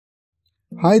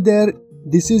Hi there,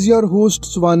 this is your host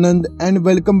Swanand and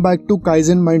welcome back to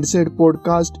Kaizen Mindset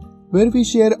podcast where we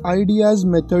share ideas,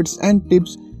 methods and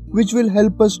tips which will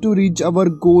help us to reach our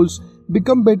goals,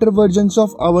 become better versions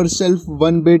of ourselves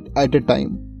one bit at a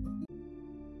time.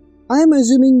 I am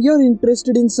assuming you're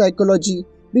interested in psychology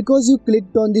because you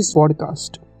clicked on this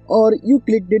Podcast. or you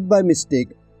clicked it by mistake.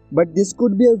 But this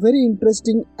could be a very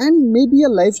interesting and maybe a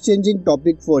life changing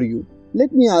topic for you.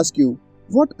 Let me ask you,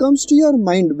 what comes to your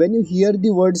mind when you hear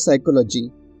the word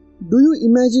psychology? Do you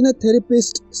imagine a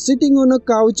therapist sitting on a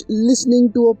couch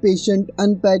listening to a patient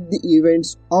unpack the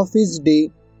events of his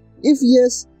day? If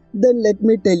yes, then let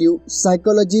me tell you,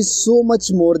 psychology is so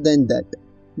much more than that.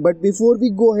 But before we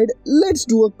go ahead, let's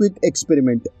do a quick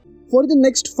experiment. For the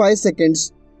next 5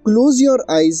 seconds, close your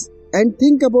eyes and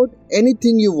think about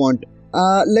anything you want.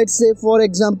 Let's say, for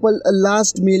example, a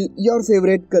last meal, your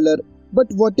favorite color. But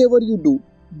whatever you do,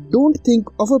 don't think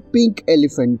of a pink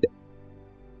elephant.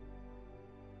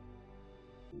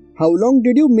 How long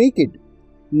did you make it?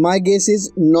 My guess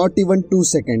is not even 2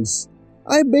 seconds.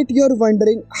 I bet you're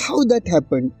wondering how that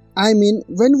happened. I mean,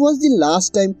 when was the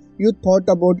last time you thought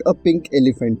about a pink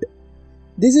elephant?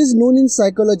 This is known in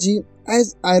psychology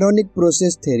as ironic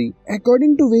process theory,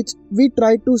 according to which we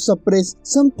try to suppress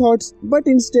some thoughts but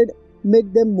instead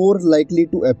make them more likely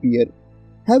to appear.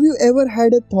 Have you ever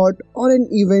had a thought or an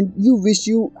event you wish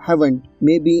you haven't?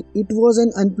 Maybe it was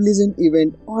an unpleasant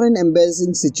event or an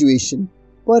embarrassing situation.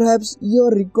 Perhaps you're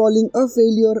recalling a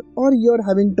failure or you're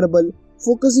having trouble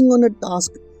focusing on a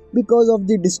task because of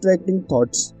the distracting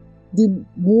thoughts. The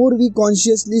more we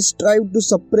consciously strive to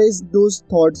suppress those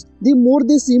thoughts, the more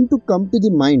they seem to come to the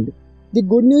mind. The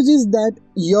good news is that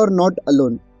you're not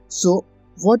alone. So,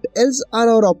 what else are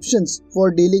our options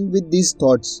for dealing with these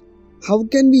thoughts? How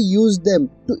can we use them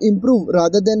to improve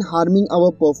rather than harming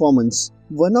our performance?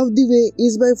 One of the way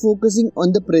is by focusing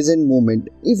on the present moment.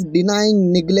 If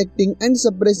denying, neglecting and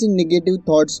suppressing negative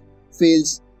thoughts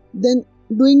fails, then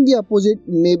doing the opposite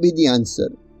may be the answer.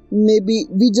 Maybe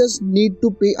we just need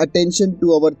to pay attention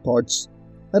to our thoughts.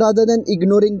 Rather than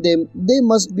ignoring them, they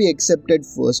must be accepted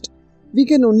first. We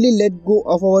can only let go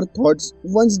of our thoughts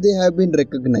once they have been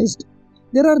recognized.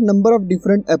 There are a number of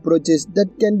different approaches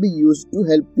that can be used to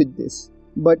help with this.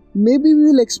 But maybe we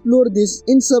will explore this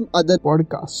in some other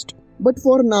Podcast. But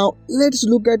for now, let's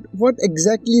look at what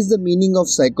exactly is the meaning of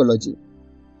psychology.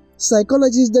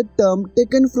 Psychology is the term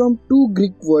taken from two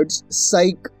Greek words,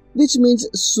 psyche, which means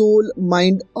soul,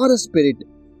 mind or a spirit,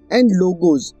 and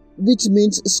logos, which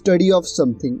means study of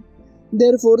something.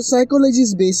 Therefore, psychology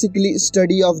is basically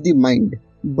study of the mind.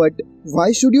 But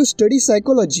why should you study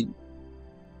psychology?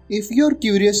 If you're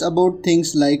curious about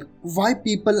things like why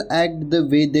people act the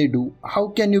way they do, how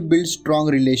can you build strong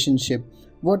relationship,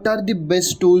 what are the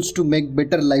best tools to make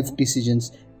better life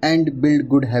decisions and build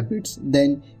good habits,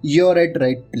 then you're at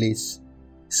right place.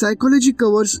 Psychology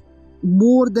covers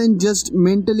more than just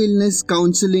mental illness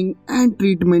counseling and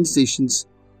treatment sessions.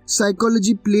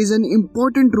 Psychology plays an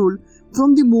important role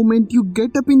from the moment you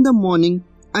get up in the morning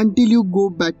until you go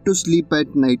back to sleep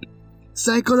at night.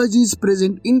 Psychology is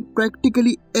present in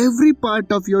practically every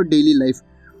part of your daily life,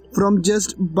 from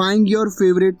just buying your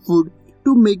favorite food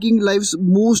to making life's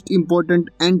most important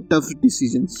and tough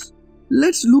decisions.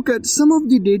 Let's look at some of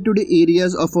the day-to-day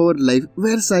areas of our life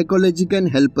where psychology can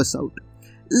help us out.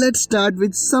 Let's start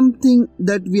with something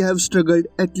that we have struggled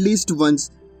at least once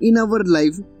in our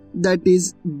life, that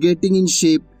is getting in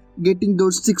shape, getting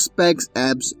those six packs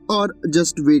abs or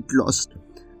just weight loss.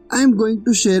 I am going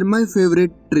to share my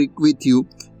favorite trick with you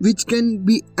which can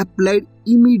be applied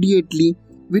immediately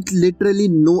with literally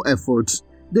no efforts.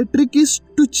 The trick is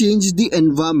to change the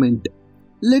environment.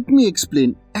 Let me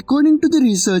explain. According to the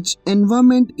research,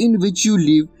 environment in which you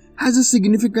live has a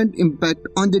significant impact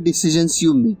on the decisions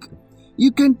you make.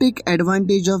 You can take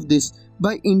advantage of this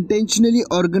by intentionally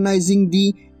organizing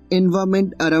the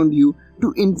environment around you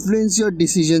to influence your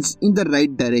decisions in the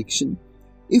right direction.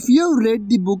 If you have read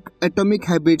the book Atomic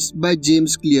Habits by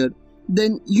James Clear,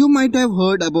 then you might have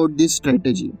heard about this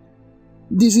strategy.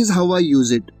 This is how I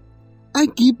use it. I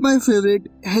keep my favorite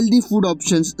healthy food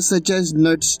options such as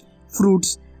nuts,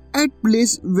 fruits at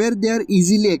place where they are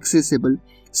easily accessible,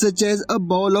 such as a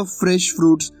bowl of fresh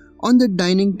fruits on the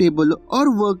dining table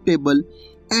or work table,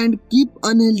 and keep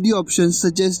unhealthy options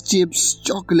such as chips,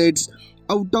 chocolates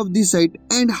out of the sight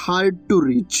and hard to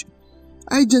reach.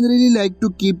 I generally like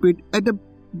to keep it at a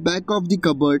back of the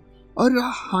cupboard or a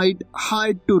height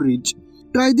hard to reach.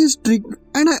 Try this trick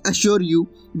and I assure you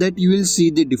that you will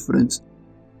see the difference.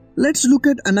 Let's look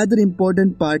at another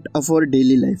important part of our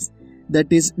daily life,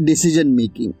 that is decision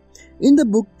making. In the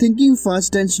book Thinking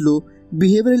Fast and Slow,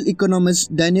 Behavioral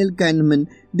economist Daniel Kahneman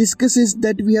discusses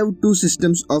that we have two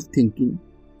systems of thinking,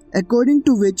 according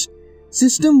to which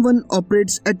System 1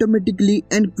 operates automatically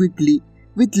and quickly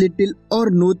with little or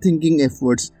no thinking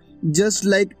efforts, just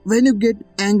like when you get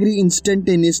angry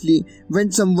instantaneously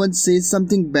when someone says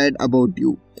something bad about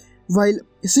you, while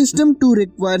System 2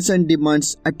 requires and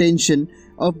demands attention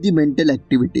of the mental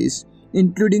activities,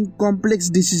 including complex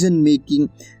decision making,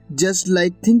 just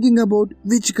like thinking about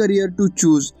which career to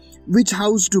choose, which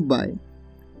house to buy.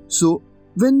 So,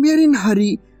 when we are in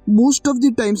hurry, most of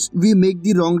the times we make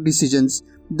the wrong decisions.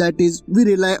 That is, we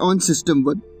rely on System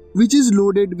 1, which is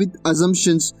loaded with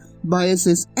assumptions,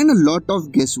 biases, and a lot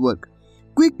of guesswork.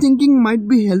 Quick thinking might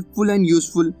be helpful and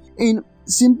useful in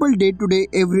simple day-to-day,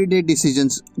 everyday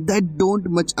decisions that don't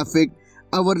much affect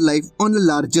our life on a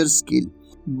larger scale.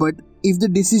 But if the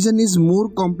decision is more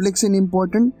complex and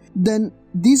important, then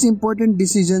these important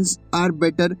decisions are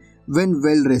better when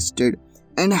well rested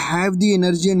and have the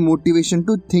energy and motivation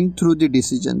to think through the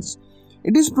decisions.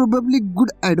 It is probably good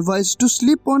advice to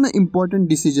sleep on important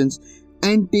decisions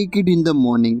and take it in the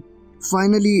morning.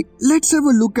 Finally, let's have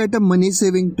a look at a money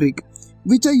saving trick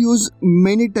which I use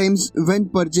many times when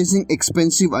purchasing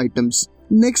expensive items.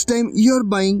 Next time you're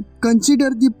buying, consider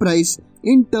the price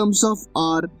in terms of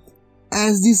hour.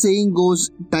 As the saying goes,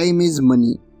 time is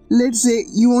money. Let's say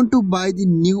you want to buy the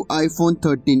new iPhone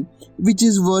 13 which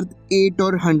is worth $8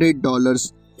 or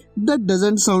 $100. That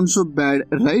doesn't sound so bad,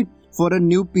 right? For a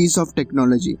new piece of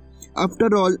technology.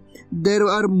 After all, there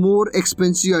are more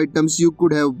expensive items you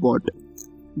could have bought.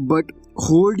 But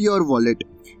hold your wallet.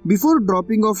 Before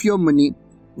dropping off your money,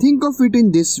 think of it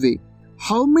in this way.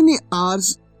 How many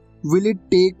hours will it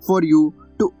take for you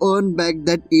to earn back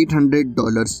that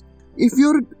 $800? If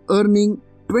you're earning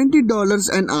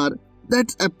 $20 an hour,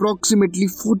 that's approximately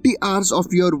 40 hours of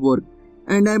your work.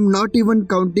 And I'm not even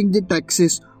counting the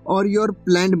taxes or your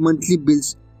planned monthly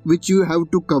bills which you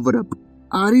have to cover up.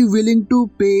 Are you willing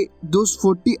to pay those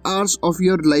 40 hours of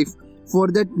your life for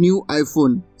that new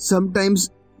iPhone? Sometimes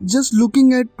just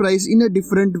looking at price in a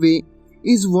different way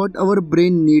is what our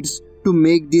brain needs to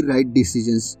make the right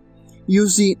decisions. You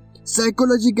see,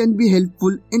 psychology can be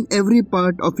helpful in every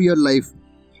part of your life,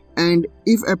 and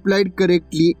if applied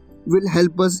correctly will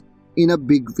help us in a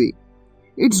big way.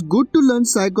 It's good to learn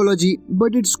psychology,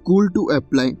 but it's cool to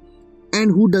apply.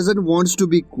 And who doesn't want to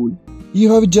be cool?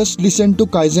 You have just listened to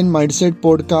Kaizen Mindset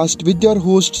podcast with your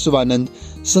host Swanand.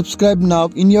 Subscribe now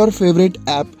in your favorite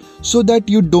app so that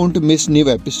you don't miss new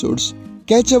episodes.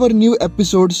 Catch our new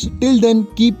episodes. Till then,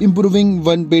 keep improving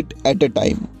one bit at a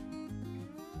time.